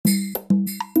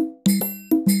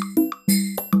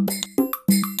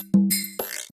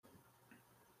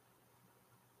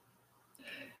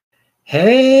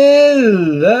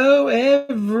Hello,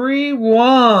 everyone.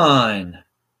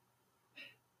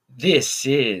 This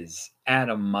is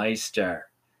Adam Meister,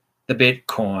 the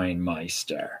Bitcoin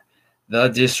Meister, the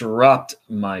Disrupt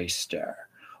Meister.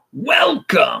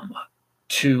 Welcome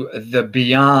to the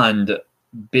Beyond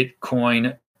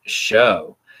Bitcoin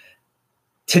show.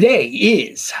 Today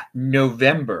is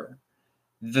November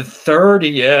the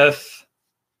 30th,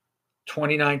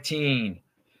 2019.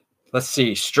 Let's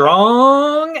see.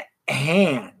 Strong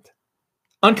hand.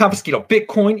 Unconfiscatable.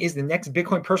 Bitcoin is the next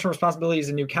Bitcoin. Personal responsibility is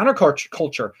a new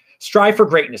counterculture. Strive for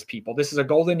greatness, people. This is a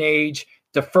golden age.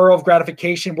 Deferral of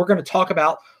gratification. We're going to talk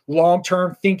about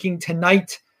long-term thinking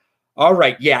tonight. All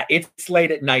right. Yeah, it's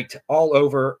late at night all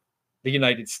over the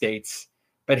United States.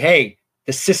 But hey,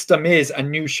 the system is a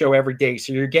new show every day.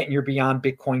 So you're getting your Beyond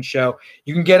Bitcoin show.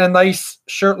 You can get a nice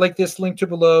shirt like this linked to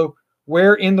below.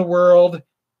 Where in the world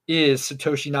is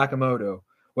Satoshi Nakamoto?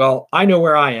 Well, I know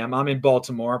where I am. I'm in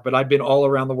Baltimore, but I've been all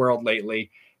around the world lately.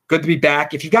 Good to be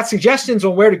back. If you've got suggestions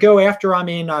on where to go after I'm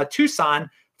in Tucson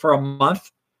for a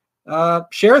month,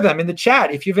 share them in the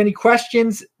chat. If you have any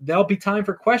questions, there'll be time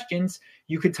for questions.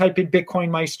 You could type in Bitcoin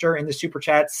Meister in the super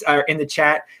chats or in the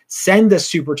chat. Send a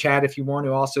super chat if you want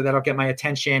to. Also, that'll get my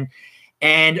attention.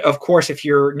 And of course, if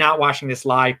you're not watching this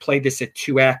live, play this at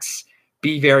 2x.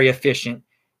 Be very efficient.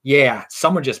 Yeah,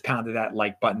 someone just pounded that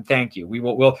like button. Thank you.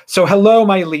 We'll. So hello,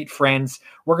 my elite friends.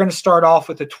 We're going to start off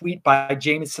with a tweet by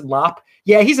Jameson Lopp.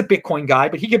 Yeah, he's a Bitcoin guy,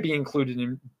 but he could be included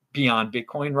in Beyond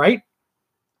Bitcoin, right?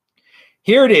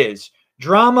 Here it is.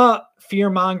 Drama,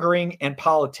 fear-mongering, and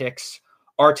politics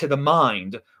are to the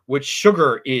mind what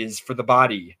sugar is for the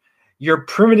body. Your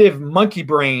primitive monkey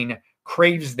brain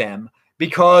craves them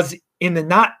because in the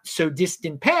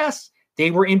not-so-distant past,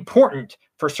 they were important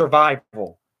for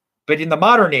survival. But in the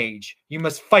modern age, you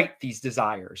must fight these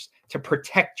desires to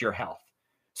protect your health.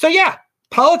 So yeah,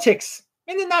 politics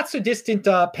in the not so distant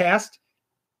past,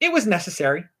 it was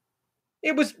necessary.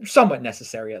 It was somewhat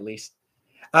necessary, at least.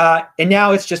 And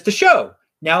now it's just a show.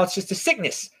 Now it's just a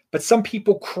sickness. But some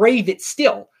people crave it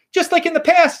still. Just like in the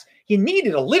past, you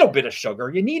needed a little bit of sugar.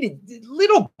 You needed a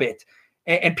little bit.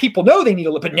 And people know they need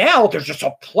a little, but now there's just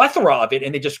a plethora of it,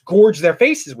 and they just gorge their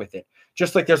faces with it.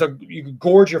 Just like you can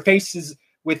gorge your faces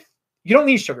with. You don't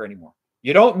need sugar anymore.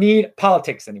 You don't need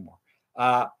politics anymore.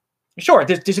 Sure,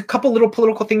 there's a couple little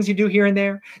political things you do here and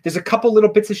there. There's a couple little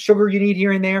bits of sugar you need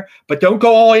here and there, but don't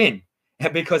go all in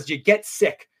because you get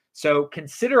sick. So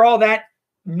consider all that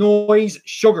noise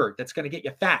sugar that's going to get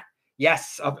you fat.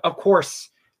 Yes, of course,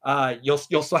 you'll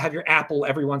still have your apple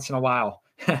every once in a while,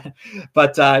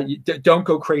 but don't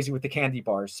go crazy with the candy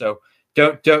bars. So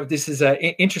don't. This is an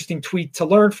interesting tweet to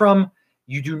learn from.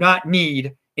 You do not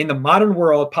need. In the modern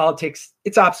world, politics,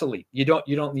 it's obsolete. You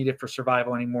don't need it for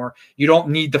survival anymore. You don't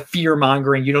need the fear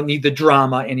mongering. You don't need the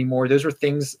drama anymore. Those are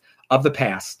things of the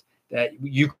past that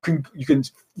you can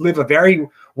live a very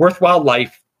worthwhile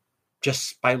life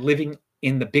just by living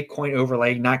in the Bitcoin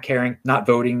overlay, not caring, not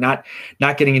voting, not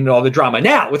getting into all the drama.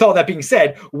 Now, with all that being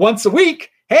said, once a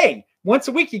week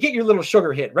you get your little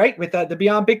sugar hit, right? With the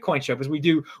Beyond Bitcoin show, because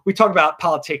we talk about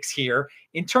politics here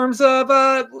in terms of,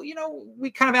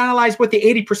 we kind of analyze what the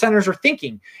 80%ers are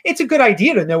thinking. It's a good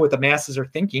idea to know what the masses are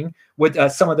thinking,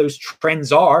 what some of those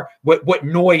trends are, what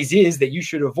noise is that you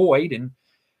should avoid. And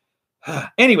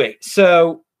anyway,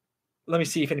 so let me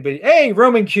see if anybody, hey,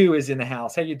 Roman Q is in the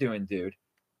house. How you doing, dude?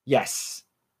 Yes.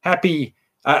 Happy.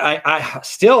 I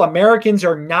still, Americans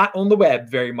are not on the web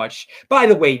very much. By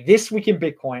the way, this week in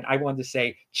Bitcoin, I wanted to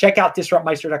say, check out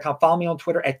disruptmeister.com. Follow me on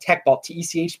Twitter at TechBalt,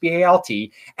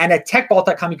 TechBalt, and at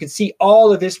TechBalt.com. You can see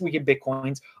all of this week in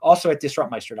Bitcoins, also at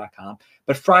disruptmeister.com.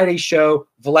 But Friday's show,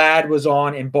 Vlad was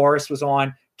on and Boris was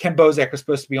on. Ken Bozek was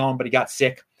supposed to be on, but he got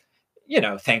sick.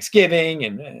 Thanksgiving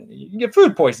and you get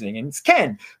food poisoning, and it's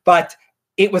Ken. But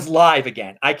it was live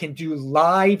again. I can do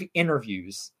live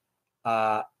interviews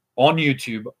on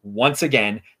YouTube once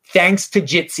again, thanks to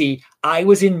Jitsi. I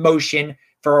was in motion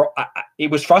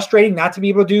it was frustrating not to be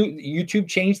able to do YouTube.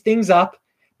 Changed things up,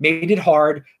 made it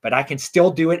hard, but I can still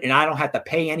do it, and I don't have to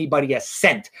pay anybody a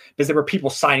cent because there were people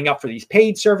signing up for these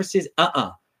paid services.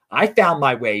 I found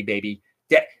my way, baby.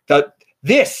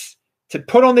 This to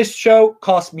put on this show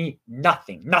cost me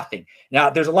nothing. Now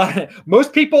there's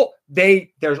most people,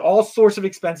 there's all sorts of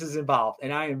expenses involved,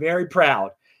 and I am very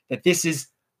proud that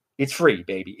it's free,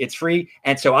 baby. It's free.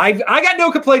 And so I got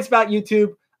no complaints about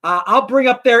YouTube. I'll bring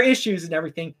up their issues and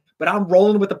everything, but I'm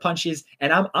rolling with the punches,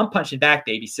 and I'm punching back,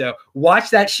 baby. So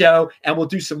watch that show, and we'll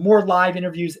do some more live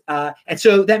interviews. And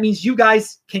so that means you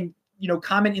guys can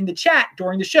comment in the chat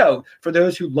during the show for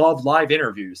those who love live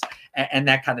interviews and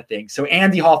that kind of thing. So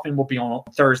Andy Hoffman will be on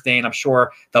Thursday, and I'm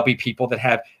sure there'll be people that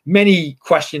have many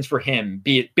questions for him,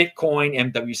 be it Bitcoin,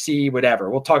 MWC, whatever.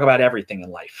 We'll talk about everything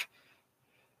in life.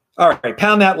 All right,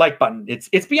 pound that like button.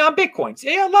 It's beyond Bitcoins.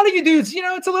 Yeah, a lot of you dudes,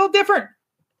 it's a little different.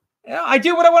 I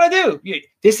do what I want to do.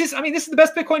 This is the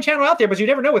best Bitcoin channel out there, but you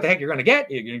never know what the heck you're going to get.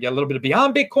 You're going to get a little bit of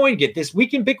Beyond Bitcoin. You get This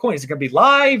Week in Bitcoin. Is it going to be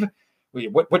live?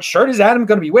 What shirt is Adam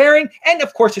going to be wearing? And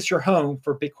of course, it's your home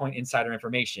for Bitcoin insider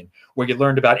information, where you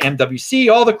learned about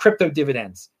MWC, all the crypto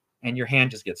dividends, and your hand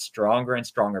just gets stronger and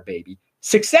stronger, baby.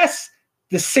 Success,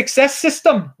 the success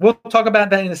system. We'll talk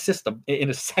about that in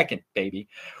a second, baby.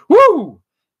 Woo,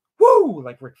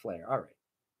 like Ric Flair. All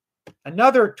right.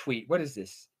 Another tweet. What is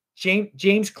this?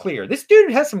 James Clear. This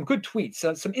dude has some good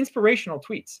tweets, some inspirational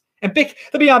tweets. And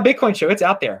the Beyond Bitcoin show, it's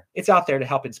out there. It's out there to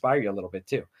help inspire you a little bit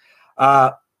too.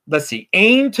 Let's see.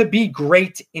 Aim to be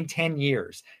great in 10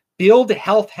 years. Build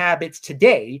health habits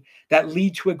today that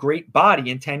lead to a great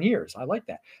body in 10 years. I like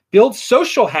that. Build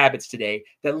social habits today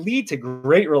that lead to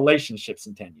great relationships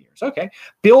in 10 years. Okay.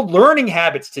 Build learning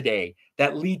habits today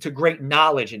that lead to great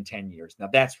knowledge in 10 years. Now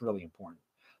that's really important.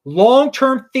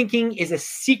 Long-term thinking is a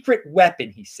secret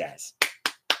weapon, he says.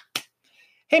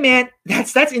 Hey, man,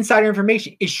 that's insider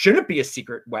information. It shouldn't be a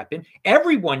secret weapon.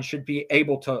 Everyone should be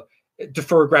able to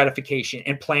defer gratification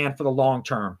and plan for the long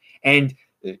term and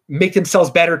make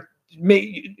themselves better,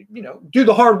 do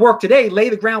the hard work today, lay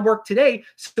the groundwork today.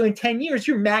 So in 10 years,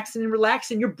 you're maxing and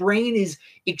relaxing. Your brain is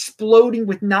exploding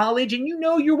with knowledge and you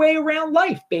know your way around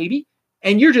life, baby.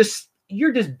 And you're just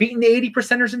beating the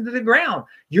 80%ers into the ground.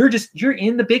 You're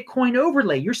in the Bitcoin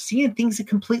overlay. You're seeing things a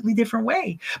completely different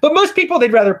way. But most people,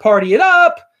 they'd rather party it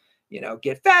up,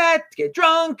 get fat, get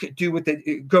drunk,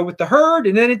 go with the herd.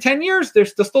 And then in 10 years, they're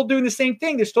still doing the same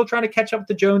thing. They're still trying to catch up with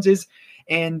the Joneses.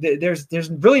 And there's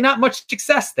really not much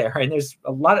success there. And there's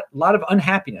a lot of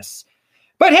unhappiness.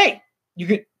 But hey,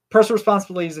 personal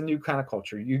responsibility is a new kind of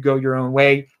culture. You go your own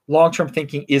way. Long-term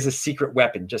thinking is a secret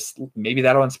weapon. Just maybe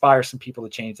that'll inspire some people to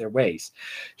change their ways.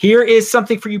 Here is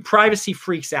something for you privacy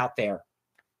freaks out there.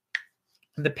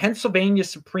 The Pennsylvania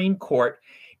Supreme Court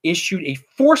issued a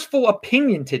forceful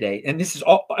opinion today, and this is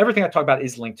everything I talk about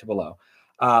is linked to below.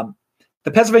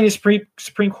 The Pennsylvania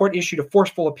Supreme Court issued a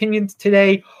forceful opinion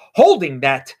today, holding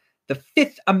that the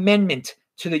Fifth Amendment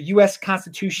to the U.S.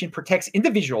 Constitution protects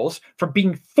individuals from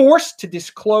being forced to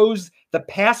disclose the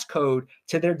passcode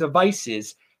to their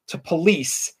devices to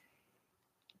police.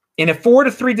 In a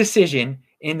 4-3 decision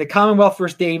in the Commonwealth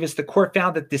versus Davis, the court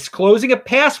found that disclosing a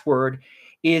password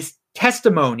is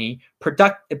testimony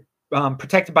protected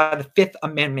by the Fifth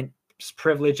Amendment's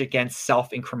privilege against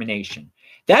self-incrimination.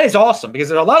 That is awesome because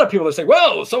there are a lot of people that say,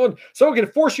 well, someone can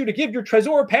force you to give your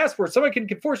Trezor password. Someone can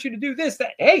force you to do this.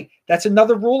 Hey, that's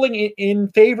another ruling in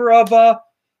favor of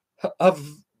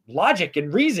logic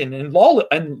and reason and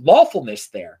lawfulness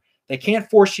there. They can't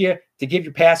force you to give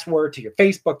your password to your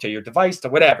Facebook, to your device, to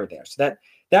whatever there. So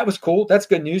that was cool. That's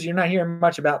good news. You're not hearing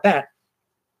much about that.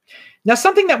 Now,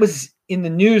 something that was in the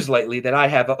news lately that I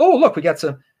have. Oh, look, we got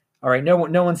some. All right. No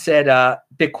one said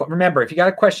Bitcoin. Remember, if you got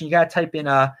a question, you got to type in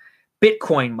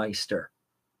Bitcoin Meister.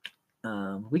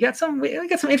 We got some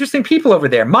interesting people over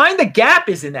there. Mind the Gap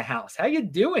is in the house. How you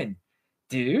doing,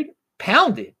 dude?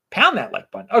 Pound that like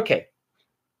button. Okay.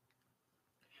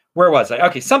 Where was I?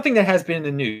 Okay, something that has been in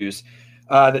the news.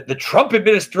 The Trump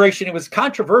administration, it was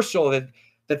controversial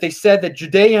that they said that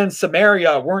Judea and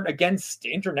Samaria weren't against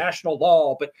international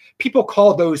law, but people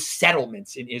call those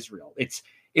settlements in Israel.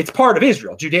 It's part of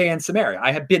Israel, Judea and Samaria.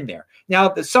 I have been there.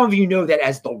 Now, some of you know that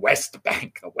as the West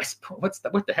Bank. What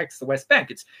the heck's the West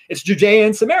Bank? It's Judea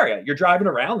and Samaria. You're driving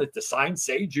around, the signs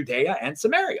say Judea and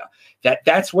Samaria.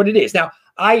 That's what it is. Now,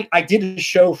 I did a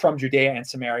show from Judea and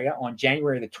Samaria on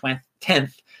January the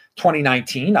 10th,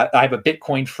 2019. I have a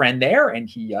Bitcoin friend there, and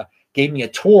he gave me a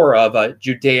tour of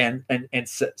Judea and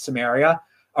Samaria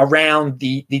around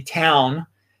the town,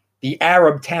 the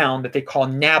Arab town that they call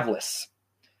Nablus.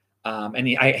 And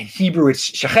in Hebrew, it's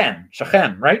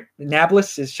Shechem, right?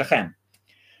 Nablus is Shechem.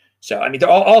 So, there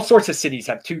are all sorts of cities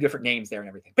have two different names there and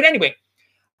everything. But anyway,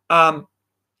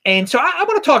 and so I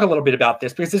want to talk a little bit about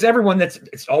this because there's everyone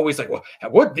it's always like, well,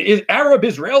 what the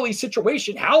Arab-Israeli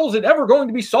situation? How is it ever going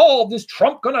to be solved? Is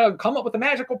Trump going to come up with a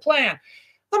magical plan?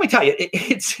 Let me tell you,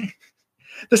 it's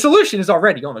the solution is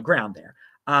already on the ground there.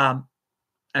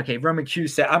 Okay, Roman Q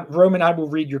said, Roman, I will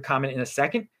read your comment in a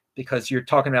second because you're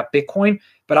talking about Bitcoin,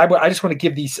 but I just want to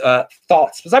give these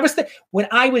thoughts because when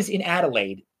I was in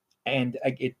Adelaide, and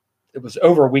it was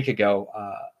over a week ago,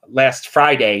 last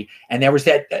Friday, and there was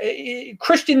that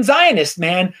Christian Zionist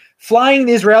man flying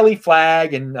the Israeli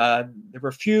flag, and there were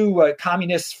a few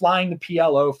communists flying the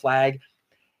PLO flag.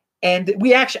 And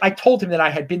I told him that I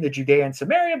had been to Judea and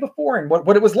Samaria before and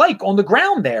what it was like on the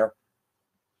ground there.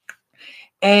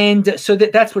 And so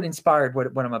that's what inspired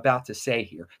what I'm about to say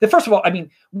here. First of all, I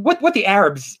mean, what the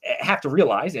Arabs have to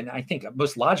realize, and I think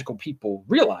most logical people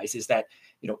realize, is that,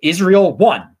 Israel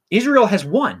won. Israel has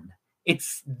won.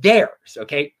 It's theirs.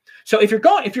 Okay. So if you're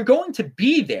going to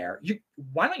be there,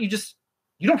 why don't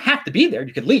you don't have to be there.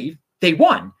 You could leave. They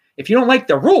won. If you don't like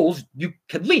their rules, you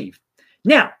could leave.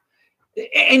 Now,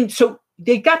 and so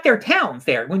they got their towns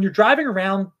there. When you're driving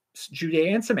around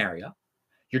Judea and Samaria,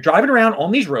 you're driving around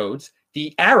on these roads.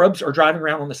 The Arabs are driving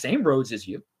around on the same roads as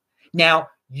you. Now,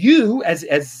 you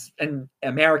as an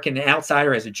American, an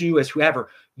outsider, as a Jew, as whoever,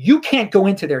 you can't go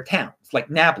into their towns, like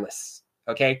Nablus,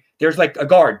 okay? There's like a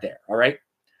guard there, all right?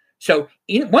 So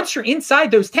once you're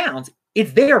inside those towns,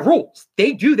 it's their rules.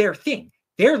 They do their thing.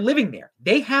 They're living there.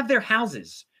 They have their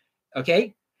houses,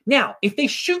 okay? Now, if they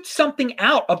shoot something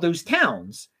out of those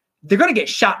towns, they're going to get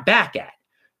shot back at.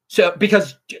 So,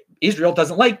 because Israel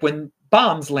doesn't like when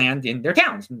bombs land in their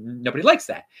towns. Nobody likes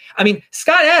that. I mean,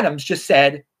 Scott Adams just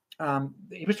said,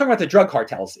 he was talking about the drug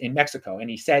cartels in Mexico, and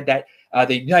he said that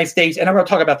the United States, and I'm going to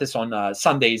talk about this on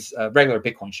Sunday's regular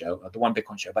Bitcoin show, the One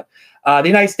Bitcoin show, but the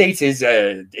United States is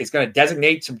going to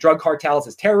designate some drug cartels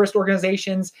as terrorist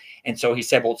organizations. And so he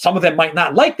said, well, some of them might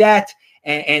not like that.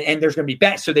 And there's going to be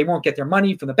banks, so they won't get their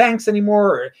money from the banks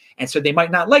anymore. And so they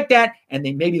might not like that. And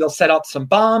maybe they'll set up some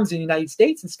bombs in the United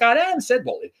States. And Scott Adams said,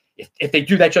 well, if they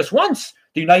do that just once,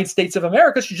 the United States of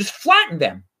America should just flatten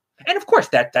them. And of course,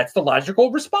 that's the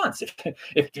logical response.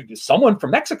 If someone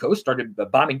from Mexico started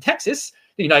bombing Texas,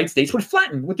 the United States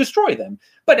would destroy them.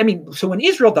 But I mean, so when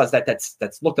Israel does that,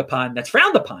 that's looked upon, that's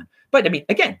frowned upon. But I mean,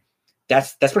 again,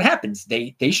 that's what happens.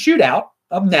 They shoot out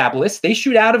of Nablus, they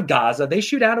shoot out of Gaza, they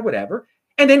shoot out of whatever,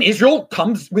 and then Israel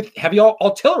comes with heavy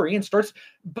artillery and starts,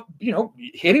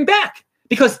 hitting back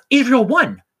because Israel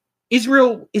won.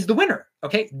 Israel is the winner.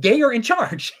 Okay, they are in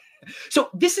charge. So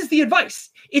this is the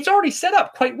advice. It's already set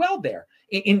up quite well there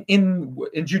in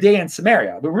Judea and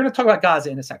Samaria. But we're going to talk about Gaza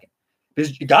in a second.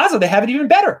 Because Gaza, they have it even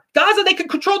better. Gaza, they can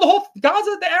control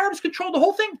Gaza, the Arabs control the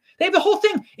whole thing. They have the whole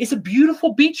thing. It's a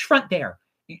beautiful beachfront there.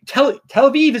 Tel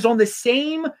Aviv is on the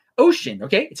same ocean,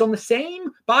 okay? It's on the same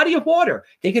body of water.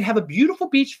 They could have a beautiful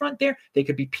beachfront there. They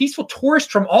could be peaceful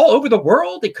tourists from all over the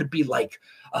world. It could be like,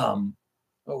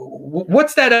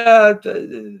 what's that?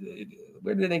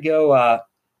 Where did they go?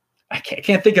 I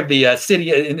can't think of the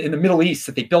city in the Middle East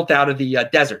that they built out of the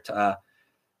desert.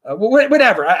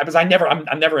 Whatever. I'm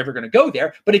never ever going to go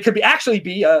there. But it could actually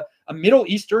be a Middle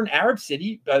Eastern Arab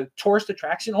city, tourist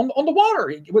attraction on the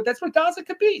water. That's what Gaza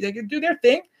could be. They can do their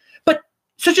thing. But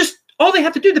so just all they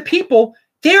have to do, the people,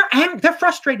 they're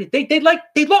frustrated. They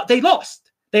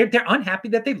lost. They're unhappy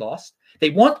that they lost. They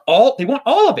want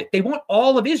all of it. They want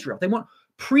all of Israel. They want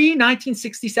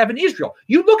pre-1967 Israel.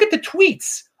 You look at the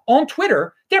tweets on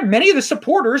Twitter, there are many of the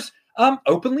supporters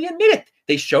openly admit it.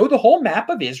 They show the whole map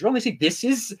of Israel and they say, this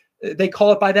is, they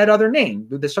call it by that other name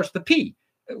that starts with the P,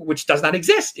 which does not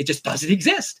exist. It just doesn't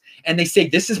exist. And they say,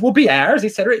 will be ours,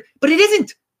 etc. But it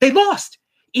isn't. They lost.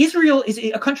 Israel is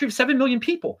a country of 7 million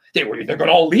people. They're going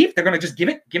to all leave. They're going to just give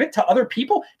it to other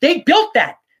people. They built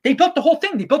that. They built the whole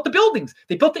thing. They built the buildings.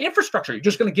 They built the infrastructure. You're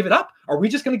just going to give it up? Are we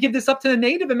just going to give this up to the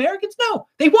Native Americans? No,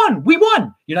 they won. We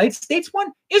won. United States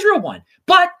won. Israel won.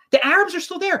 But the Arabs are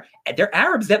still there. They're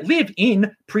Arabs that live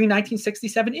in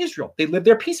pre-1967 Israel. They live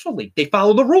there peacefully. They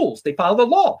follow the rules. They follow the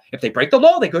law. If they break the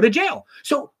law, they go to jail.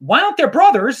 So why aren't their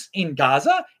brothers in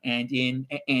Gaza and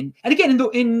again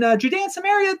in Judea and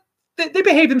Samaria? They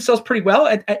behave themselves pretty well.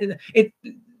 Again,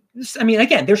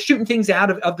 they're shooting things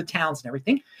out of the towns and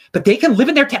everything, but they can live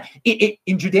in their town.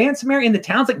 In Judea and Samaria, in the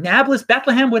towns like Nablus,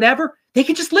 Bethlehem, whatever, they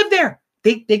can just live there.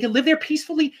 They can live there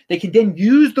peacefully. They can then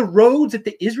use the roads that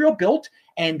the Israel built,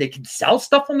 and they can sell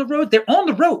stuff on the road. They're on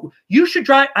the road. You should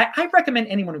drive. I recommend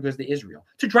anyone who goes to Israel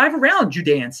to drive around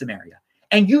Judea and Samaria.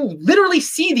 And you literally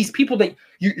see these people that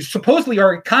you supposedly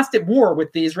are in constant war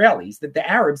with the Israelis, the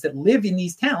Arabs that live in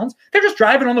these towns. They're just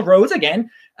driving on the roads again.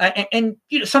 And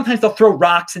sometimes they'll throw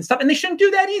rocks and stuff. And they shouldn't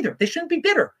do that either. They shouldn't be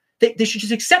bitter. They should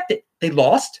just accept it. They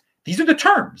lost. These are the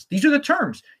terms.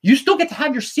 You still get to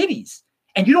have your cities.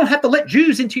 And you don't have to let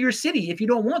Jews into your city if you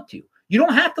don't want to. You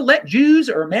don't have to let Jews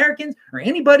or Americans or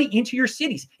anybody into your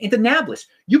cities, into Nablus.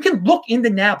 You can look into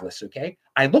Nablus, okay?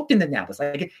 I looked into Nablus.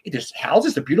 There's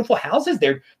houses, they're beautiful houses.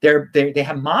 They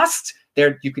have mosques.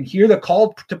 You can hear the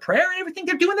call to prayer and everything.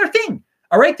 They're doing their thing,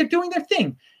 all right? They're doing their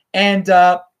thing. And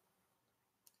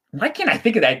why can't I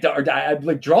think of that? I'm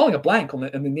like drawing a blank on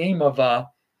the name of where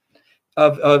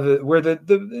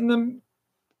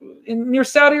in near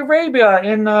Saudi Arabia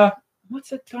in what's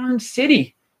that darn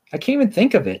city? I can't even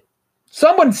think of it.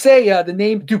 Someone say the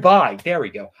name Dubai. There we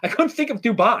go. I couldn't think of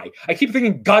Dubai. I keep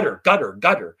thinking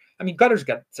Qatar. I mean, Qatar's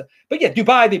got, but yeah,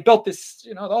 Dubai. They built this,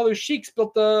 all those sheiks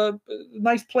built a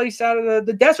nice place out of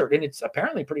the desert, and it's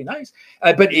apparently pretty nice.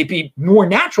 But it'd be more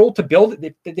natural to build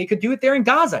it. They could do it there in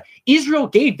Gaza. Israel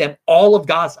gave them all of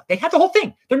Gaza. They had the whole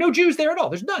thing. There are no Jews there at all.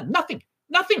 There's nothing.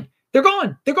 They're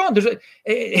gone. There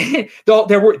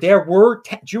were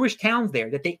Jewish towns there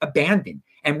that they abandoned.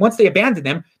 And once they abandoned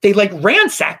them, they like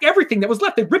ransacked everything that was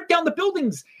left. They ripped down the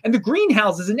buildings and the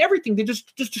greenhouses and everything. They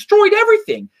just destroyed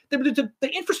everything. The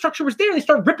infrastructure was there. They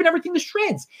started ripping everything to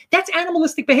shreds. That's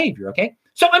animalistic behavior, okay?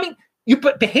 So, I mean, you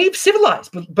behave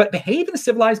civilized, but behave in a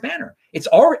civilized manner.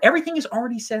 Everything is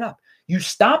already set up. You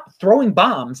stop throwing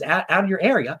bombs out of your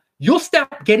area, you'll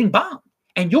stop getting bombed.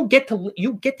 And you'll get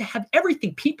to have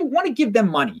everything. People want to give them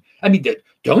money. I mean,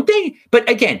 don't they? But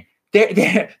again, don't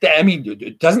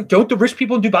the rich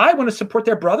people in Dubai want to support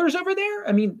their brothers over there?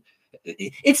 I mean,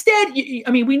 instead,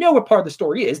 we know what part of the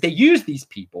story is. They use these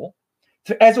people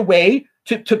as a way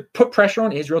to put pressure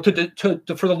on Israel for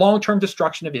the long-term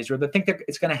destruction of Israel. They think that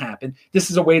it's going to happen. This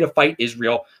is a way to fight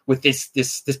Israel with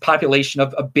this population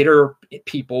of bitter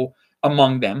people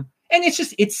among them. And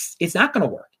it's not going to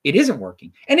work. It isn't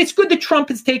working. And it's good that Trump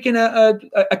has taken a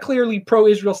clearly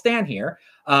pro-Israel stand here.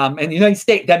 And the United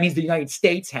States, that means the United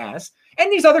States has. And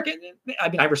these other,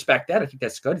 I respect that. I think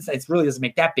that's good. It really doesn't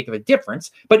make that big of a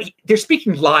difference. But they're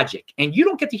speaking logic. And you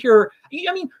don't get to hear,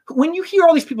 when you hear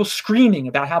all these people screaming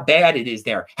about how bad it is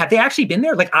there, have they actually been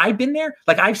there? Like I've been there?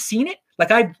 Like I've seen it?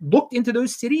 Like I've looked into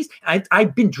those cities.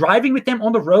 I've been driving with them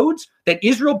on the roads that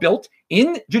Israel built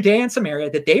in Judea and Samaria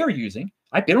that they are using.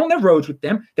 I've been on their roads with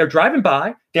them. They're driving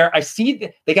by. I see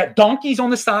they got donkeys on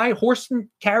the side, horse and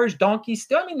carriage donkeys.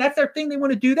 Still, that's their thing. They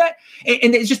want to do that.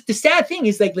 And it's just the sad thing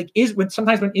is when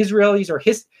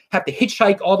Israelis have to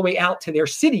hitchhike all the way out to their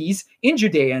cities in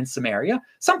Judea and Samaria,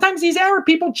 sometimes these Arab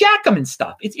people jack them and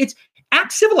stuff. It's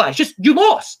act civilized. Just you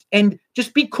lost and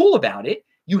just be cool about it.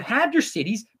 You have your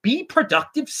cities. Be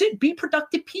productive. Be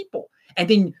productive people, and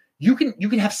then. You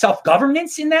can have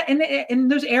self-governance in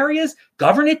those areas.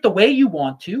 Govern it the way you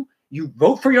want to. You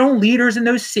vote for your own leaders in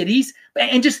those cities,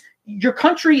 and just your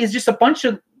country is just a bunch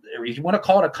of, if you want to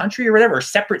call it a country or whatever,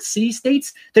 separate city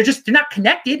states. They're not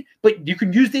connected, but you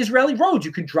can use the Israeli roads.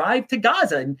 You can drive to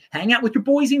Gaza and hang out with your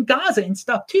boys in Gaza and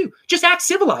stuff too. Just act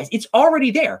civilized. It's already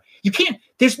there. You can't.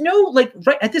 There's no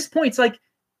right at this point. It's like.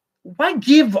 Why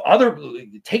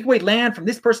take away land from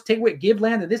this person, give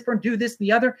land to this person, do this and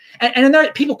the other? And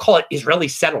then people call it Israeli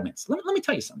settlements. Let me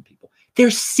tell you something, people.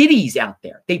 There's cities out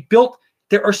there.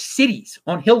 There are cities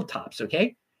on hilltops,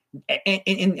 okay?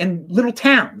 And little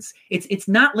towns. It's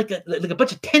not like a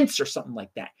bunch of tents or something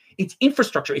like that. It's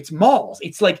infrastructure. It's malls.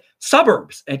 It's like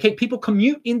suburbs, okay? People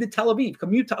commute into Tel Aviv,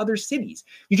 commute to other cities.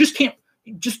 You just can't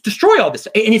just destroy all this.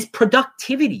 And it's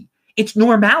productivity. It's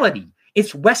normality.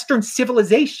 It's Western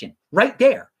civilization right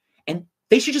there. And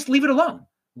they should just leave it alone.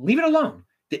 Leave it alone.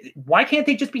 Why can't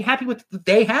they just be happy with what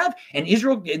they have? And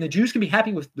Israel and the Jews can be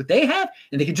happy with what they have,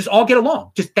 and they can just all get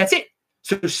along. That's it.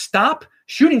 So stop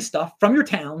shooting stuff from your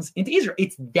towns into Israel.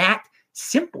 It's that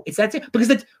simple. It's that simple. Because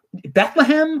that's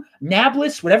Bethlehem,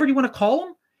 Nablus, whatever you want to call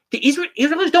them, the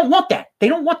Israelis don't want that. They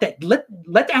don't want that. Let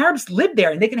the Arabs live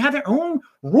there, and they can have their own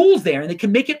rules there, and they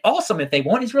can make it awesome. If they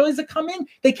want Israelis to come in,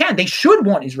 they can. They should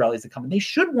want Israelis to come in. They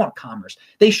should want commerce.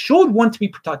 They should want to be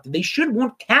productive. They should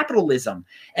want capitalism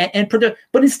and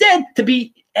but instead to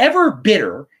be ever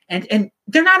bitter. And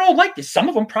they're not all like this. Some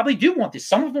of them probably do want this.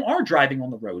 Some of them are driving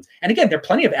on the roads. And again, there are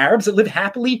plenty of Arabs that live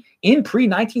happily in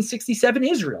pre-1967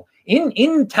 Israel.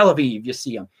 In Tel Aviv, you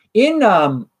see them.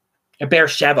 In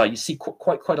Beersheba, you see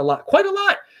quite a lot,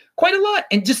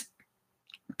 and just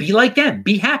be like them.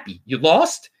 Be happy. You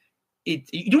lost. You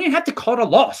don't even have to call it a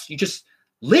loss. You just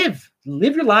live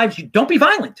your lives. You don't be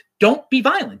violent. Don't be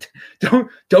violent.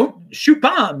 Don't shoot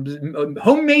bombs,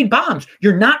 homemade bombs.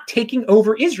 You're not taking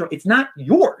over Israel. It's not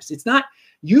yours. It's not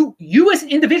you. You as an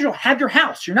individual have your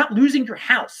house. You're not losing your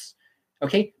house.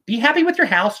 Okay, be happy with your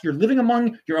house. You're living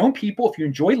among your own people. If you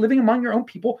enjoy living among your own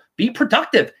people, be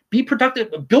productive. Be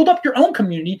productive. Build up your own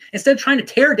community instead of trying to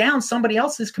tear down somebody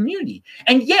else's community.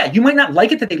 And yeah, you might not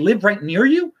like it that they live right near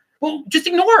you. Well, just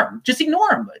ignore them. Just ignore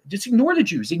them. Just ignore the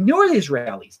Jews. Ignore the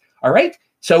Israelis. All right?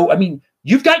 So,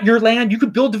 you've got your land. You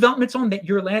could build developments on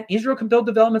your land. Israel can build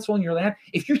developments on your land.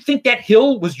 If you think that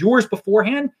hill was yours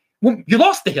beforehand, well, you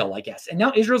lost the hill, I guess. And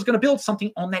now Israel's going to build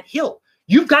something on that hill.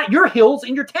 You've got your hills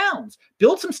in your towns.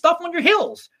 Build some stuff on your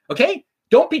hills, okay?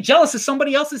 Don't be jealous of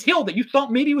somebody else's hill that you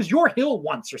thought maybe was your hill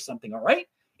once or something, all right?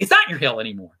 It's not your hill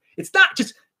anymore. It's not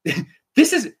just,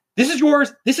 this is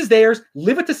yours, this is theirs.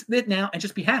 Live with it now and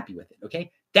just be happy with it,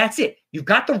 okay? That's it. You've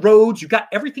got the roads, you've got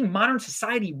everything modern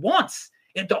society wants.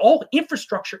 And all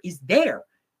infrastructure is there.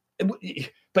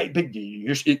 But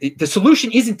the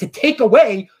solution isn't to take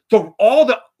away all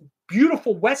the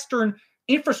beautiful Western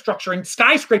infrastructure and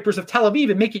skyscrapers of Tel Aviv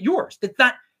and make it yours. That's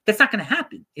not going to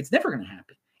happen. It's never going to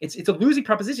happen. It's a losing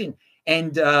proposition.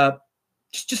 And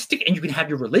just stick. And you can have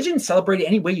your religion, celebrate it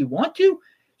any way you want to.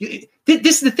 This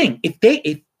is the thing. If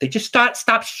they just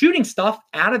stop shooting stuff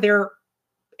out of their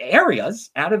areas,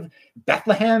 out of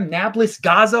Bethlehem, Nablus,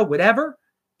 Gaza, whatever,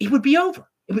 it would be over.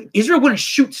 Israel wouldn't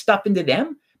shoot stuff into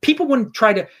them. People wouldn't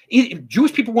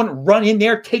Jewish people wouldn't run in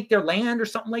there, take their land or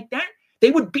something like that. They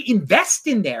would invest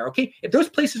in there, okay? If those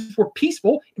places were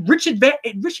peaceful, rich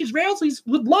Israelis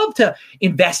would love to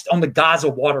invest on the Gaza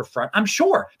waterfront. I'm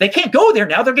sure. They can't go there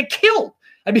now. They'll get killed.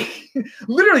 I mean,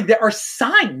 literally, there are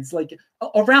signs like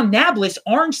around Nablus,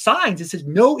 orange signs that says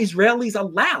no Israelis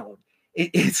allowed.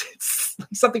 It's like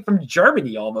something from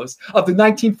Germany almost of the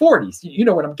 1940s. You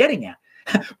know what I'm getting at.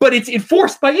 But it's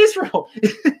enforced by Israel.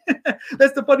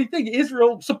 That's the funny thing.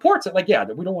 Israel supports it. Like, yeah,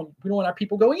 we don't want our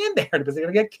people going in there because they're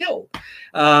going to get killed.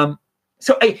 And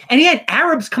yet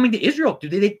Arabs coming to Israel, do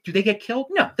they get killed?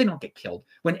 No, they don't get killed.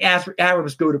 When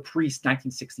Arabs go to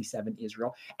pre-1967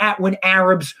 Israel, when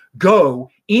Arabs go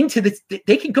into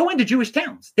they can go into Jewish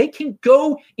towns. They can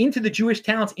go into the Jewish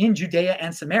towns in Judea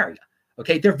and Samaria.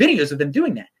 Okay, there are videos of them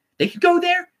doing that. They can go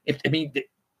there.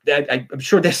 I'm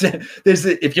sure there's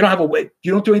if you don't have a way,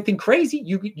 you don't do anything crazy,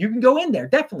 you can go in there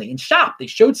definitely and shop. They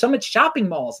showed some at shopping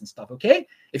malls and stuff. Okay,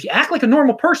 if you act like a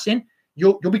normal person,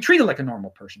 you'll be treated like a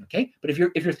normal person. Okay, but if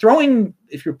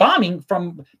you're bombing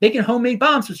from making homemade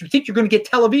bombs, because you think you're going to get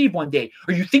Tel Aviv one day,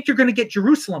 or you think you're going to get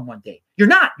Jerusalem one day, you're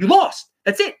not. You lost.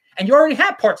 That's it. And you already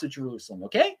have parts of Jerusalem.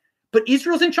 Okay, but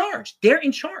Israel's in charge. They're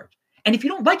in charge. And if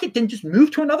you don't like it, then just move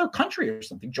to another country or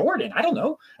something. Jordan, I don't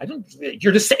know.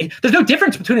 You're just saying there's no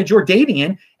difference between a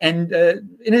Jordanian and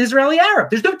an Israeli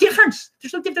Arab. There's no difference.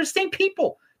 They're the same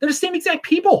people. They're the same exact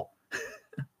people.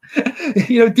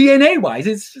 DNA wise,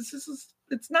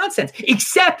 it's nonsense.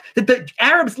 Except that the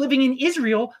Arabs living in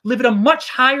Israel live at a much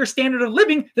higher standard of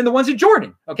living than the ones in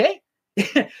Jordan. Okay.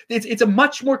 It's a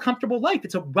much more comfortable life.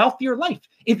 It's a wealthier life.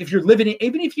 If you're living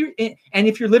if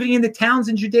you're living in the towns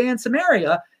in Judea and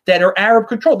Samaria that are Arab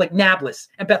controlled, like Nablus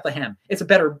and Bethlehem, it's a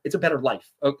better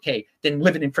life, okay, than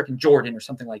living in freaking Jordan or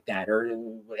something like that, or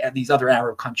these other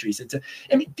Arab countries.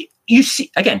 You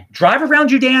see, again, drive around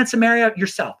Judea and Samaria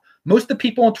yourself. Most of the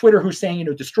people on Twitter who are saying,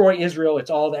 destroy Israel, it's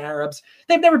all the Arabs,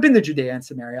 they've never been to Judea and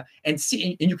Samaria. And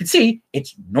you can see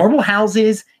it's normal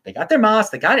houses. They got their mosques,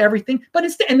 they got everything,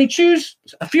 and they choose,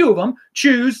 a few of them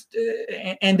choose,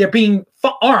 and they're being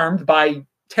armed by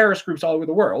terrorist groups all over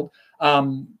the world,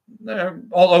 all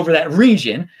over that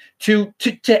region to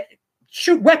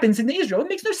shoot weapons into Israel. It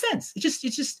makes no sense.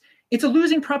 It's a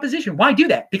losing proposition. Why do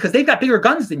that? Because they've got bigger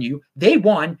guns than you. They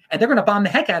won, and they're going to bomb the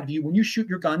heck out of you when you shoot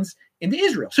your guns into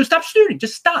Israel. So stop shooting.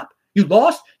 Just stop. You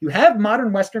lost. You have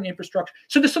modern Western infrastructure.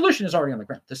 So the solution is already on the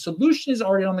ground. The solution is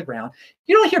already on the ground.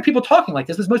 You don't hear people talking like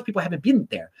this because most people haven't been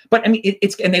there. But I mean,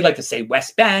 and they like to say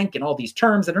West Bank and all these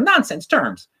terms that are nonsense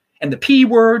terms. And the P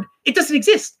word, it doesn't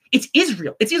exist. It's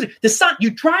Israel. It's Israel. The sun, you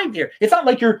drive there. It's not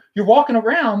like you're walking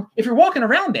around. If you're walking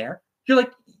around there, you're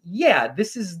like, yeah,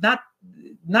 this is not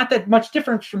that much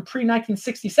different from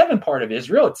pre-1967 part of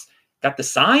Israel. It's got the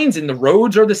signs and the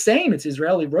roads are the same. It's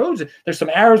Israeli roads. There's some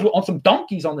Arabs on some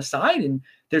donkeys on the side, and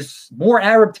there's more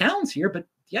Arab towns here. But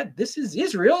yeah, this is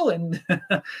Israel, and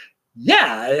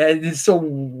yeah. So,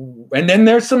 and then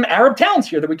there's some Arab towns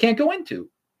here that we can't go into.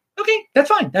 Okay, that's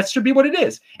fine. That should be what it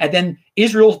is. And then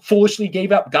Israel foolishly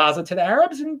gave up Gaza to the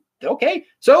Arabs, and okay,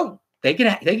 so they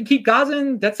can keep Gaza,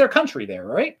 and that's their country there,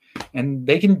 right? And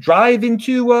they can drive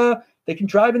into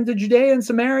Judea and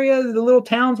Samaria, the little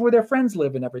towns where their friends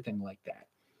live, and everything like that.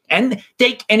 And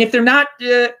if they're not,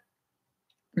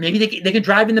 maybe they can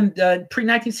drive in the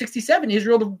pre-1967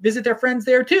 Israel to visit their friends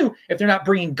there too, if they're not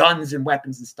bringing guns and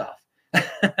weapons and stuff.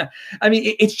 I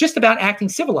mean, it's just about acting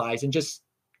civilized and just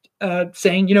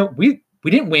saying, we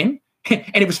didn't win, and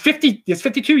it's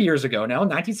 52 years ago now.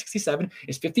 1967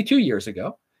 is 52 years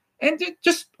ago, and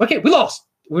okay, we lost.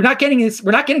 We're not getting this.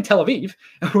 We're not getting Tel Aviv.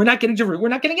 We're not getting Jerusalem. We're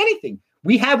not getting anything.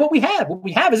 We have what we have. What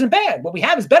we have isn't bad. What we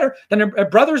have is better than our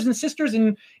brothers and sisters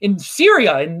in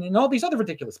Syria and in all these other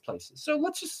ridiculous places. So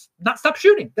let's just not stop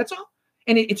shooting. That's all.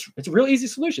 And it's a real easy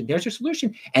solution. There's your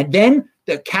solution. And then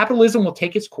the capitalism will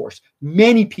take its course.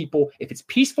 Many people, if it's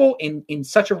peaceful in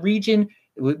such a region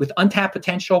with untapped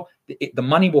potential, the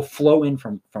money will flow in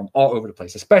from all over the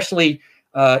place, especially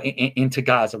into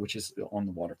Gaza, which is on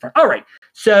the waterfront. All right,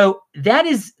 so that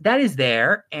is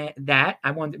there, and that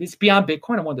it's beyond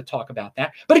Bitcoin. I wanted to talk about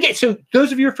that, but again, so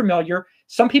those of you who are familiar,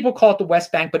 some people call it the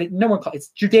West Bank, but no one calls it's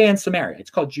Judea and Samaria. It's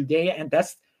called Judea, and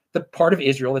that's the part of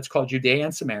Israel. It's called Judea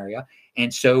and Samaria,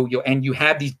 and so you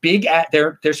have these big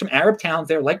there's some Arab towns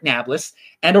there like Nablus,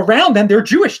 and around them they're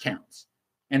Jewish towns,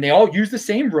 and they all use the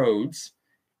same roads,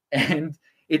 and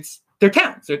they're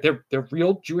towns. They're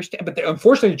real Jewish, but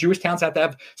unfortunately, the Jewish towns have to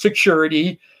have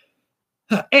security.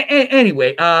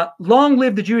 Anyway, long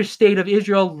live the Jewish state of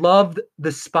Israel. Loved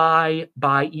The Spy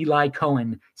by Eli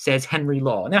Cohen, says Henry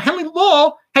Law. Now, Henry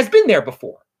Law has been there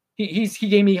before. He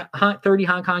gave me 30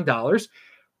 Hong Kong dollars.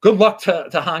 Good luck to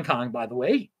Hong Kong, by the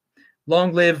way.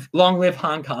 Long live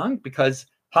Hong Kong, because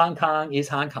Hong Kong is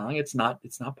Hong Kong. It's not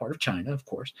part of China, of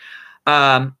course.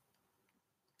 All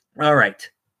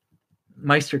right.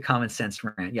 Meister Common Sense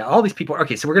rant. Yeah, all these people.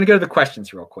 Okay, so we're going to go to the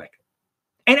questions real quick.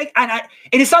 And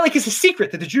it's not like it's a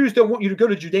secret that the Jews don't want you to go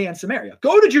to Judea and Samaria.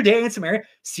 Go to Judea and Samaria,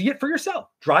 see it for yourself.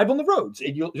 Drive on the roads,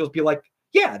 and you'll be like,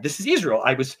 yeah, this is Israel.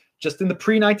 I was just in the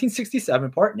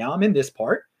pre-1967 part. Now I'm in this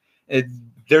part.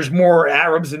 There's more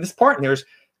Arabs in this part, and there's,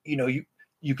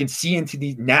 you can see into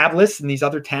the Nablus and these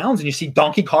other towns, and you see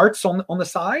donkey carts on the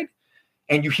side.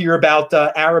 And you hear about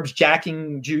Arabs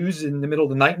jacking Jews in the middle of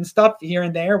the night and stuff here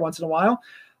and there once in a while.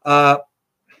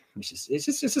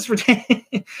 It's just ridiculous.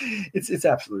 It's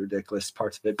absolutely ridiculous,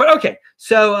 parts of it. But okay,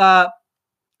 so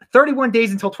 31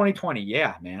 days until 2020.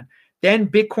 Yeah, man. Then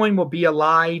Bitcoin will be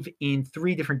alive in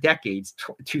 3 different decades.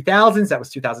 2000s, that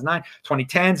was 2009,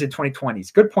 2010s, and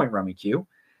 2020s. Good point, Rummy Q.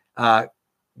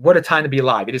 What a time to be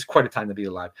alive. It is quite a time to be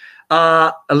alive.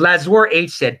 Lazor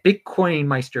H said, Bitcoin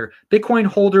Meister, Bitcoin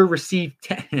holder received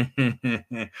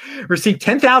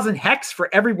 10,000 hex for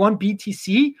every 1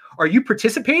 BTC. Are you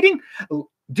participating?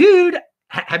 Dude,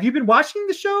 have you been watching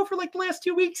the show for like the last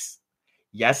 2 weeks?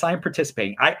 Yes, I am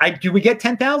participating. Do we get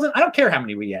 10,000? I don't care how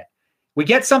many we get. We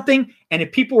get something, and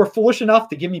if people are foolish enough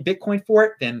to give me Bitcoin for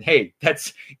it, then hey,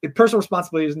 that's personal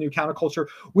responsibility is a new counterculture.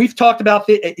 We've talked about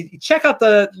it. Check out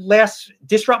the last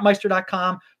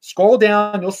disruptmeister.com. Scroll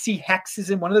down, you'll see hexes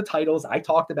in one of the titles. I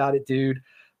talked about it, dude.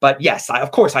 But yes, I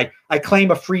claim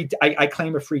a free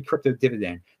crypto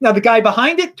dividend. Now the guy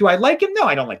behind it, do I like him? No,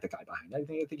 I don't like the guy behind it. I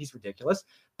think he's ridiculous.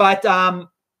 But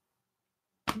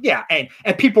yeah, and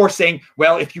people are saying,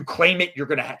 well, if you claim it, you're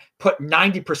going to put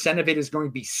 90% of it is going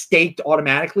to be staked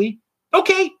automatically.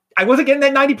 Okay, I wasn't getting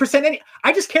that 90%.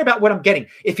 I just care about what I'm getting.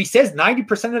 If he says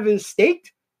 90% of it is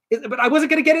staked, but I wasn't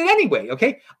going to get it anyway.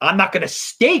 Okay, I'm not going to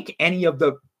stake any of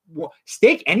it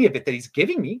that he's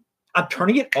giving me. I'm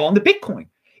turning it all into Bitcoin.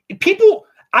 People,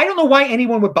 I don't know why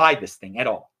anyone would buy this thing at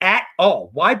all. At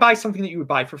all. Why buy something that you would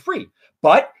buy for free?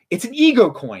 But it's an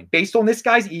ego coin based on this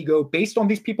guy's ego, based on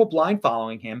these people blind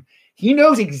following him. He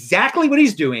knows exactly what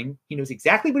he's doing. And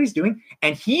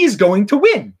he is going to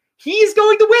win. He is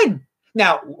going to win.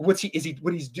 Now, what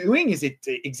he's doing? Is it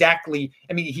exactly?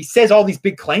 I mean, he says all these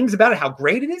big claims about it, how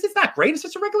great it is. It's not great. It's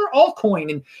just a regular altcoin.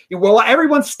 And well,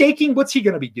 everyone's staking. What's he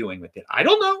going to be doing with it? I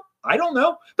don't know.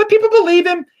 But people believe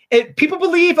him. People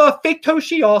believe fake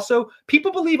Toshi also. People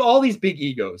believe all these big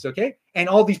egos, okay? And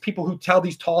all these people who tell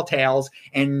these tall tales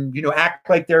and, act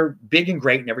like they're big and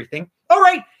great and everything. All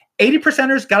right,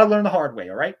 80%ers got to learn the hard way,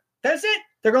 all right? That's it.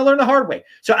 They're going to learn the hard way.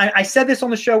 So I said this on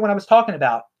the show when I was talking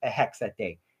about a hex that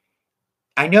day.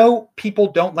 I know people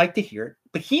don't like to hear it,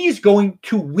 but he's going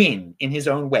to win in his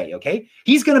own way, okay?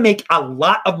 He's going to make a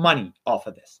lot of money off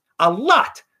of this. A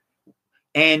lot.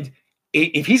 And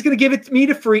if he's going to give it to me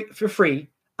for free,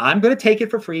 I'm going to take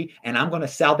it for free, and I'm going to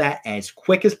sell that as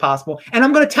quick as possible. And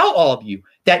I'm going to tell all of you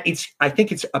that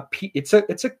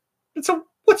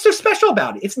what's so special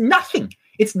about it? It's nothing.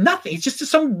 It's nothing. It's just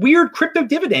some weird crypto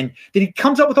dividend that he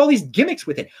comes up with all these gimmicks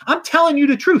with it. I'm telling you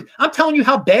the truth. I'm telling you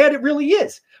how bad it really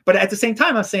is. But at the same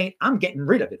time, I'm saying I'm getting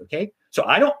rid of it. Okay. So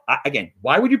again,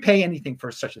 why would you pay anything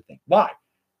for such a thing? Why?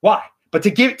 But to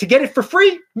get it for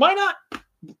free, why not?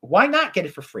 Why not get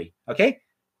it for free? Okay.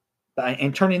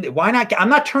 And why not? I'm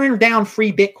not turning down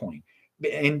free Bitcoin,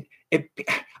 and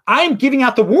I'm giving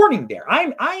out the warning there.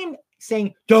 I'm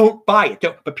saying don't buy it.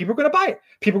 But people are going to buy it.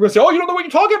 People are going to say, "Oh, you don't know what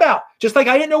you're talking about." Just like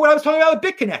I didn't know what I was talking about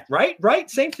with BitConnect, right? Right?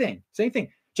 Same thing.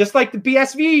 Just like the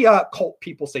BSV cult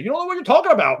people say, "You don't know what you're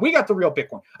talking about. We got the real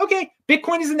Bitcoin." Okay,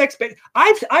 Bitcoin is the next bit.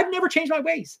 I've never changed my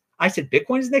ways. I said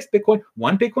Bitcoin is the next Bitcoin.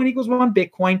 1 Bitcoin equals 1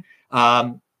 Bitcoin.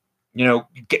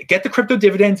 Get the crypto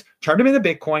dividends, turn them into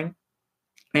Bitcoin.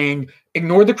 And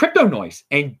ignore the crypto noise,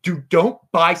 and don't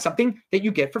buy something that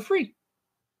you get for free.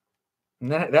 And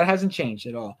that hasn't changed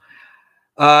at all.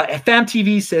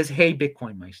 FMTV says, hey,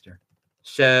 Bitcoin Meister.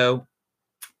 So,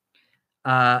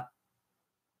 what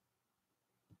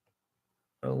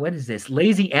is this?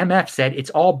 Lazy MF said,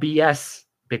 it's all BS,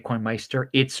 Bitcoin Meister.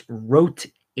 It's wrote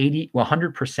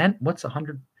 100%. What's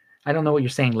 100? I don't know what you're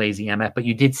saying, Lazy MF, but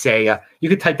you did say, you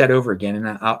could type that over again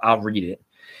and I'll read it.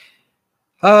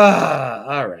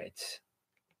 All right.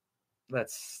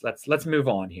 Let's move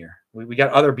on here. We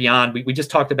got other beyond. We just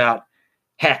talked about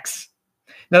Hex.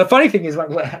 Now, the funny thing is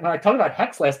when I talked about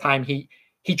Hex last time, he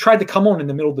tried to come on in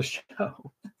the middle of the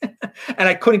show. And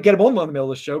I couldn't get him on in the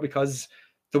middle of the show because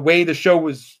the way the show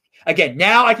was, again,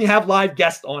 now I can have live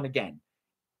guests on again.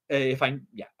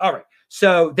 All right.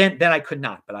 So then I could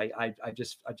not, but I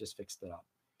just fixed it up.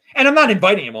 And I'm not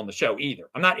inviting him on the show either.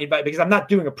 I'm not inviting because I'm not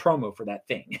doing a promo for that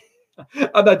thing.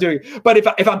 I'm not doing it. But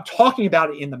if I'm talking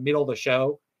about it in the middle of the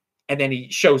show and then he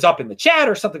shows up in the chat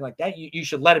or something like that, you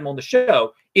should let him on the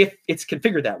show if it's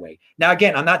configured that way. Now,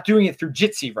 again, I'm not doing it through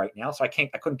Jitsi right now, so I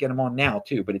couldn't get him on now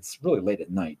too, but it's really late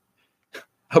at night.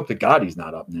 Hope to God he's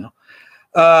not up now.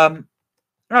 All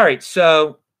right,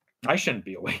 so I shouldn't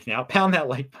be awake now. Pound that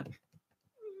like button.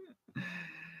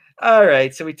 All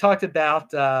right, so we talked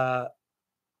about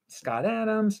Scott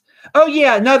Adams. Oh,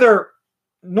 yeah, another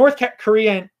North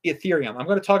Korea and Ethereum. I'm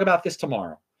going to talk about this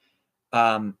tomorrow.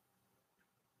 But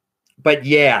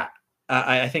yeah,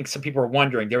 I think some people are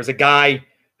wondering. There was a guy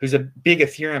who's a big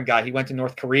Ethereum guy. He went to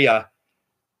North Korea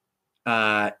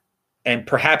and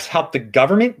perhaps helped the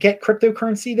government get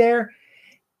cryptocurrency there.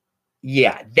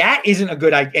 Yeah, that isn't a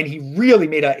good idea. And he really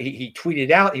he tweeted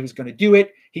out he was going to do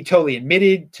it. He totally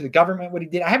admitted to the government what he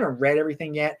did. I haven't read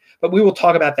everything yet, but we will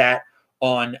talk about that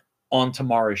on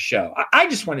tomorrow's show. I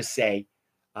just want to say,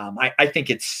 I think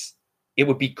it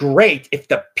would be great if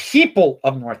the people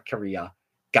of North Korea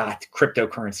got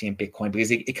cryptocurrency and Bitcoin because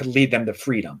it could lead them to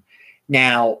freedom.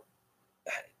 Now,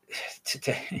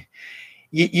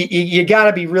 you got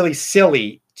to be really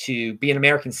silly to be an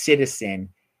American citizen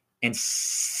and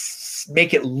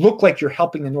make it look like you're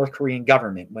helping the North Korean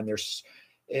government when there's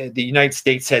the United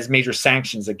States has major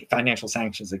sanctions, financial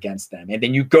sanctions against them, and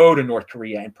then you go to North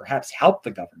Korea and perhaps help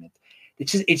the government.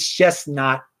 It's just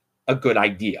not a good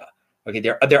idea. Okay,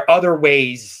 there are other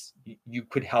ways you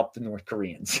could help the North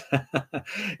Koreans.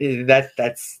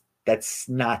 That's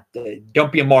not.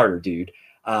 Don't be a martyr, dude.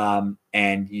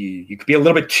 And you could be a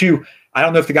little bit too. I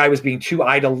don't know if the guy was being too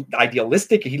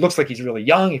idealistic. He looks like he's really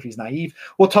young. If he's naive,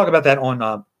 we'll talk about that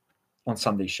on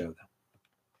Sunday's show, though.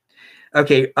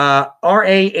 Okay,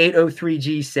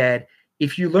 RA803G said,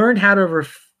 if you learned how to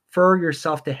refer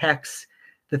yourself to Hex,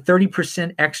 the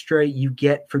 30% extra you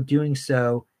get for doing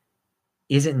so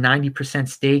isn't 90%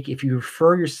 stake. If you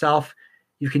refer yourself,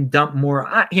 you can dump more.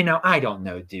 I don't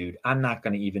know, dude. I'm not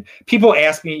going to even. People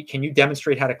ask me, can you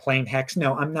demonstrate how to claim Hex?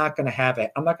 No, I'm not going to have it.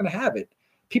 I'm not going to have it.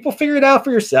 People figure it out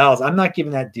for yourselves. I'm not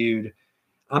giving that dude.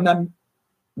 I'm not,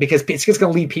 because it's just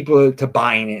going to lead people to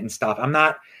buying it and stuff. I'm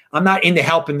not into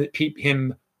helping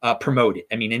him promote it.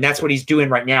 I mean, and that's what he's doing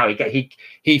right now.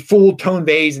 He fooled Tone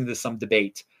Vays into some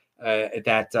debate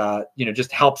that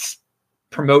just helps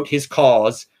promote his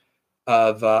cause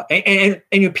of and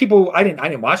people. I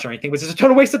didn't watch or anything, but it's a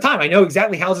total waste of time. I know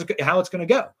exactly how it's going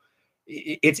to go.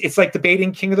 It's like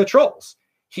debating King of the Trolls.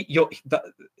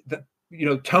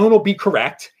 Tone will be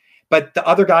correct, but the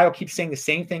other guy will keep saying the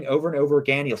same thing over and over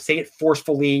again. He'll say it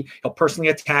forcefully. He'll personally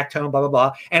attack Tone, blah, blah,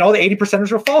 blah. And all the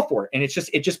 80%ers will fall for it. And it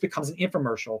just becomes an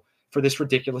infomercial for this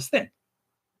ridiculous thing.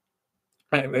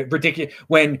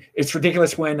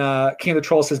 Ridiculous when King of the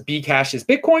Trolls says Bcash is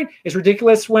Bitcoin. It's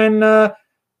ridiculous when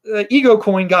Ego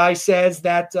Coin guy says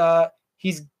that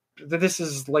this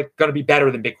is like going to be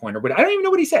better than Bitcoin or what. I don't even know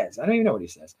what he says.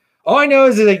 All I know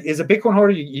is a Bitcoin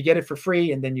holder, you get it for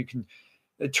free, and then you can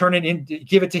turn it in,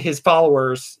 give it to his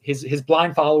followers. His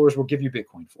blind followers will give you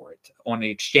Bitcoin for it on the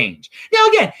exchange. Now,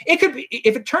 again, it could be,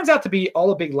 if it turns out to be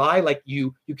all a big lie, like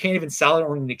you can't even sell it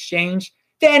on an exchange,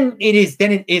 then it is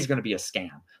going to be a scam.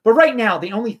 But right now,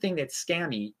 the only thing that's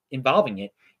scammy involving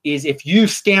it is if you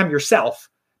scam yourself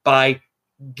by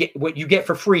get what you get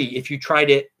for free if you try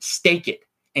to stake it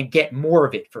and get more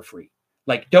of it for free.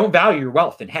 Like, don't value your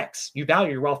wealth in Hex. You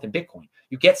value your wealth in Bitcoin.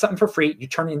 You get something for free, you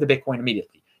turn it into Bitcoin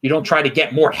immediately. You don't try to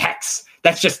get more Hex.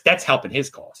 That's helping his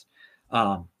cause,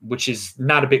 which is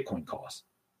not a Bitcoin cause.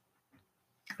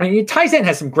 I mean, Tizen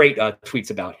has some great tweets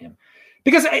about him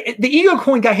because the Ego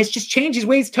Coin guy has just changed his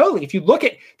ways totally. If you look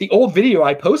at the old video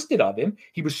I posted of him,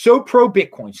 he was so pro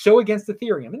Bitcoin, so against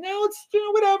Ethereum, and now it's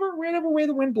whatever way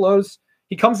the wind blows.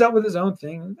 He comes out with his own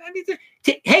thing. I mean,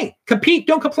 hey, compete,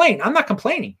 don't complain. I'm not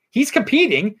complaining. He's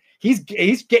competing.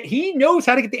 He knows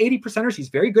how to get the 80%ers. He's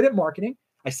very good at marketing.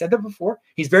 I said that before.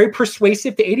 He's very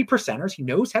persuasive to 80 percenters. He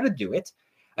knows how to do it.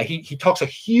 He talks a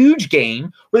huge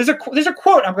game. Well, there's a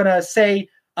quote I'm going to say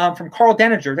from Carl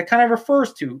Denninger that kind of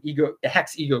refers to the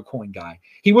Hex Ego Coin guy.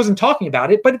 He wasn't talking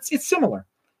about it, but it's similar.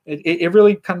 It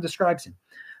really kind of describes him.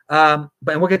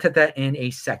 But we'll get to that in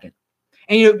a second.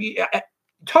 And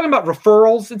talking about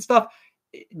referrals and stuff.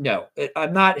 No,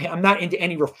 I'm not into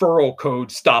any referral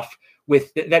code stuff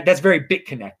with that. That's very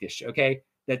BitConnect-ish. Okay.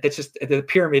 That's just the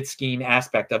pyramid scheme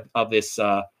aspect of this,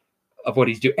 of what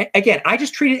he's doing. Again, I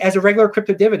just treat it as a regular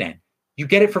crypto dividend. You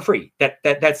get it for free.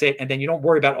 That's it. And then you don't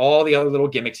worry about all the other little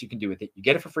gimmicks you can do with it. You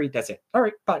get it for free. That's it. All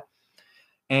right. Bye.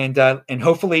 And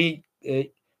hopefully,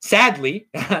 sadly,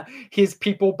 his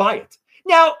people buy it.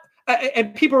 Now,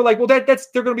 and people are like, well, they're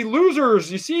going to be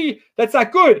losers. You see, that's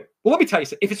not good. Well, let me tell you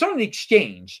something. If it's on an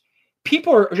exchange,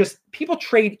 people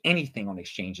trade anything on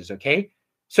exchanges. Okay.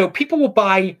 So people will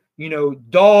buy,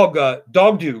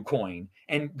 dog do coin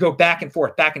and go back and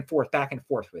forth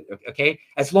with it. Okay.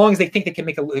 As long as they think they can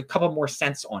make a couple more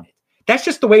cents on it. That's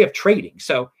just the way of trading.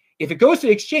 So if it goes to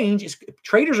the exchange,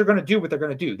 traders are going to do what they're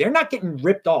going to do. They're not getting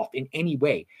ripped off in any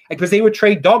way because they would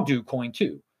trade dog do coin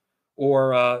too.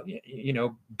 Or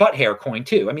butt hair coin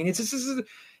too. I mean,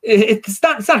 it's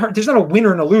not hard. There's not a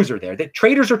winner and a loser there. That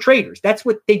traders are traders. That's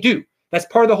what they do. That's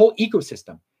part of the whole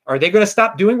ecosystem. Are they going to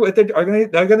stop doing what are going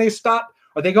to stop?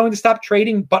 Are they going to stop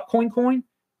trading butt hair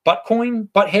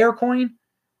coin,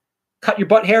 cut your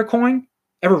butt hair coin?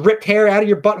 Ever ripped hair out of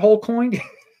your butthole coin?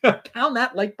 Pound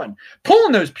that like button,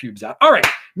 pulling those pubes out. All right,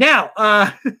 now.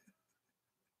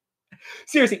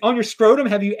 Seriously, on your scrotum,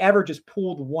 have you ever just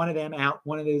pulled one of them out?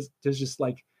 One of those just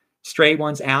like stray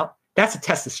ones out? That's a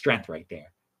test of strength right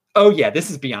there. Oh yeah,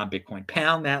 this is beyond Bitcoin.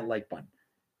 Pound that like button.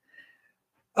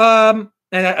 And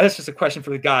that's just a question for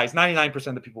the guys. 99%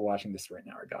 of the people watching this right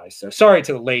now are guys. So sorry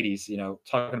to the ladies,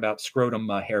 talking about scrotum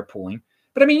hair pulling.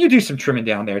 But I mean, you do some trimming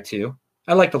down there too.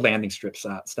 I like the landing strip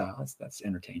style. That's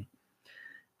entertaining.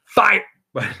 Fire.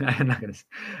 But I'm not going to.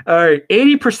 All right.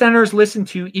 80 percenters listen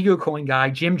to Ego Coin Guy,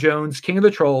 Jim Jones, King of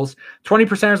the Trolls. 20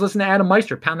 percenters listen to Adam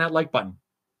Meister. Pound that like button.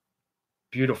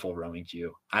 Beautiful, Rowing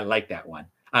Jew. I like that one.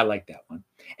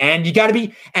 And you got to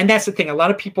be, and that's the thing. A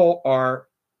lot of people are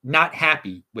not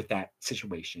happy with that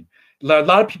situation. A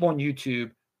lot of people on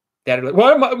YouTube that are like,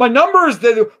 well, my numbers,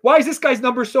 why is this guy's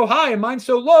number so high and mine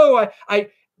so low? I'm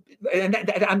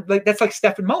like, that's like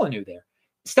Stefan Molyneux there.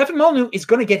 Stefan Molyneux is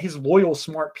going to get his loyal,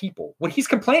 smart people. What he's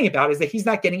complaining about is that he's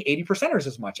not getting 80 percenters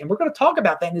as much. And we're going to talk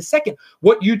about that in a second,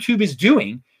 what YouTube is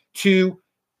doing to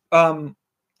push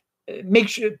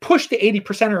the 80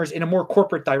 percenters in a more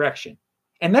corporate direction.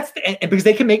 And and because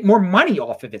they can make more money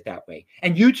off of it that way.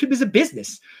 And YouTube is a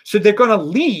business. So they're going to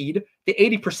lead the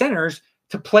 80 percenters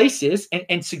to places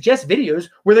and suggest videos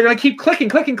where they're going to keep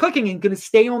clicking and going to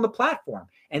stay on the platform.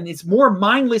 And it's more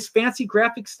mindless, fancy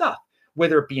graphic stuff.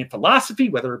 Whether it be in philosophy,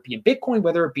 whether it be in Bitcoin,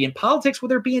 whether it be in politics,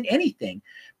 whether it be in anything.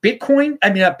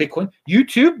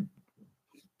 YouTube,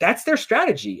 that's their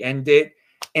strategy. And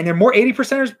they're more 80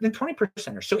 percenters than 20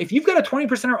 percenters. So if you've got a 20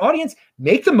 percenter audience,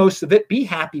 make the most of it, be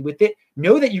happy with it.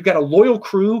 Know that you've got a loyal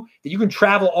crew, that you can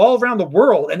travel all around the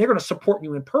world and they're going to support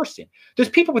you in person. There's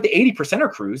people with the 80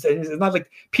 percenter crews, and it's not like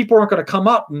people aren't going to come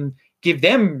up and give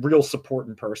them real support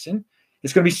in person.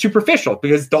 It's going to be superficial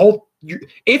because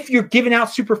if you're giving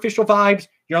out superficial vibes,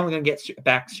 you're only going to get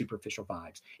back superficial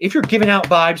vibes. If you're giving out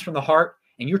vibes from the heart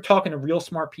and you're talking to real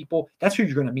smart people, that's who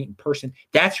you're going to meet in person.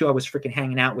 That's who I was freaking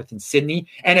hanging out with in Sydney.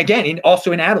 And again,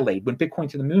 also in Adelaide when Bitcoin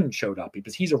to the Moon showed up,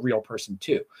 because he's a real person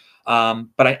too.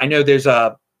 But I know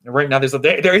right now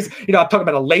there is, I'm talking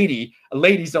about a lady.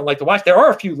 Ladies don't like to watch. There are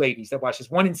a few ladies that watch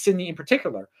this. One in Sydney in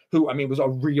particular, who, was a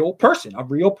real person, a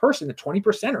 20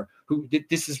 percenter who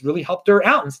this has really helped her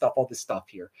out and stuff, all this stuff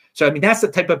here. So, that's the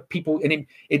type of people, and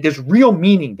there's real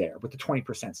meaning there with the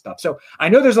 20% stuff. So I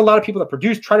know there's a lot of people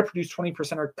that try to produce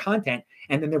 20% content,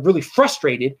 and then they're really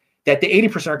frustrated that the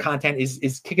 80% content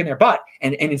is kicking their butt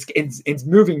and it's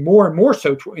moving more and more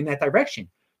so in that direction.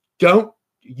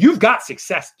 You've got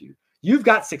success, dude. You've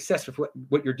got success with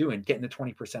what you're doing, getting the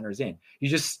 20 percenters in. You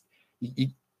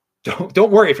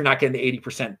don't worry if you're not getting the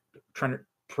 80%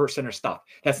 percenter stuff.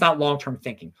 That's not long-term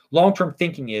thinking. Long-term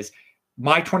thinking is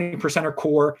my 20 percenter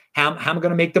core, how am I going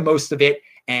to make the most of it?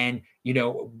 And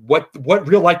what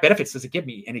real life benefits does it give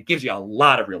me? And it gives you a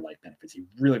lot of real life benefits. It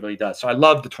really, really does. So I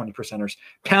love the 20 percenters.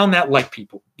 Pound that like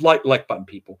button,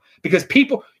 people, because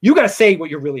people, you got to say what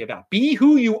you're really about. Be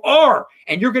who you are,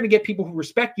 and you're going to get people who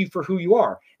respect you for who you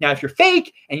are. Now, if you're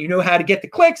fake and you know how to get the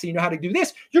clicks and you know how to do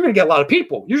this, you're going to get a lot of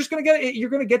people. You're going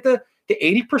to get the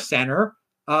 80 percenter.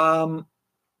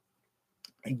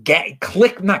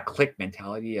 not click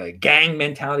mentality, gang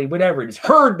mentality, whatever it is,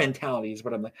 herd mentality is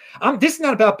what I'm like. This is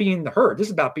not about being the herd. This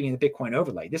is about being the Bitcoin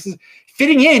overlay. This is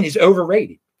fitting in is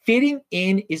overrated. Fitting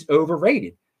in is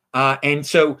overrated. And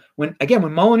so when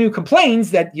Molyneux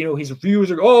complains that, his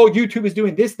viewers are, YouTube is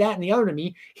doing this, that, and the other to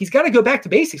me, he's got to go back to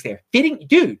basics there. Fitting,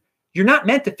 dude, you're not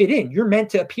meant to fit in. You're meant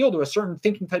to appeal to a certain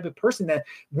thinking type of person that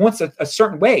wants a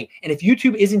certain way. And if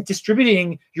YouTube isn't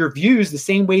distributing your views the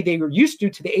same way they were used to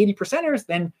the 80%ers,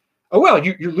 then,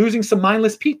 you're losing some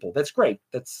mindless people. That's great.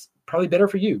 That's probably better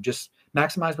for you. Just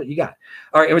maximize what you got.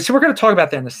 All right. So we're going to talk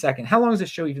about that in a second. How long has this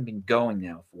show even been going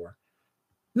now for?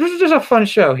 This is just a fun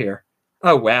show here.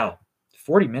 Oh, wow.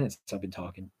 40 minutes I've been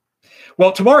talking.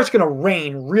 Well, tomorrow it's going to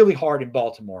rain really hard in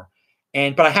Baltimore,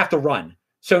 but I have to run.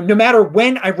 So no matter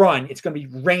when I run, it's going to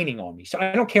be raining on me. So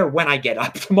I don't care when I get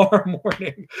up tomorrow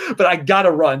morning, but I got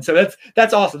to run. So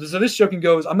that's awesome. So this show can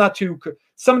go,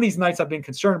 some of these nights I've been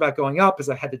concerned about going up is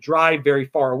I had to drive very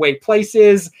far away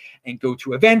places and go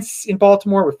to events in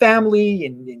Baltimore with family.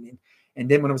 And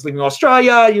then when I was leaving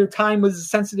Australia, your time was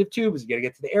sensitive too, because you got to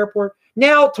get to the airport.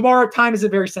 Now, tomorrow, time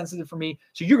isn't very sensitive for me.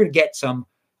 So you're going to get some.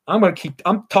 I'm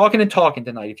talking and talking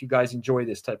tonight if you guys enjoy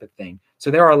this type of thing.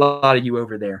 So there are a lot of you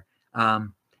over there.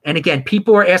 And again,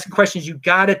 people are asking questions. You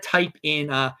got to type in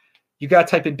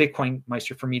Bitcoin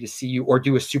Meister for me to see you, or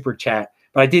do a super chat.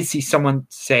 But I did see someone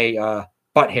say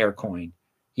butt hair coin.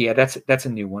 Yeah, that's a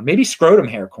new one. Maybe scrotum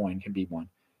hair coin can be one.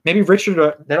 Maybe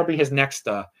Richard, that'll be his next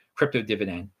crypto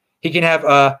dividend. He can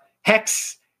have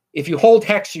Hex. If you hold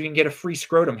Hex, you can get a free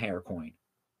scrotum hair coin.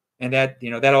 And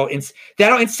that'll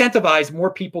incentivize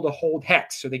more people to hold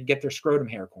Hex so they can get their scrotum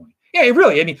hair coin. Yeah,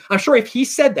 really. I'm sure if he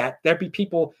said that, there'd be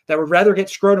people that would rather get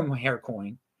scrotum hair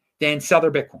coin than sell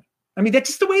their Bitcoin. That's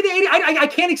just the way I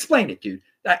can't explain it, dude.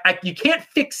 You can't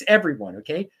fix everyone,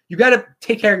 okay? You got to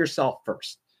take care of yourself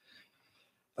first.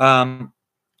 And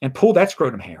pull that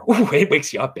scrotum hair. Ooh, it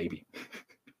wakes you up, baby.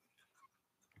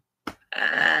 All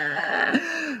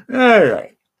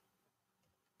right.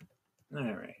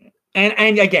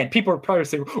 And again, people are probably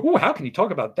saying, "Oh, how can you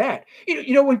talk about that?"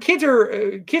 When kids are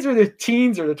the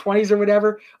teens or the 20s or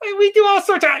whatever, we do all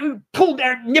sorts of, we pull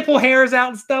their nipple hairs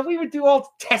out and stuff. We would do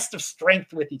all tests of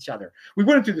strength with each other. We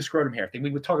wouldn't do the scrotum hair thing.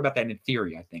 We would talk about that in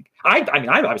theory, I think. I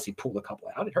obviously pulled a couple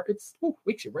out. It hurts. It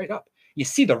wakes you right up. You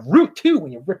see the root too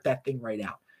when you rip that thing right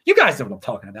out. You guys know what I'm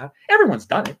talking about. Everyone's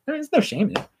done it. There's no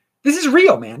shame in it. This is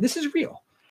real, man. This is real.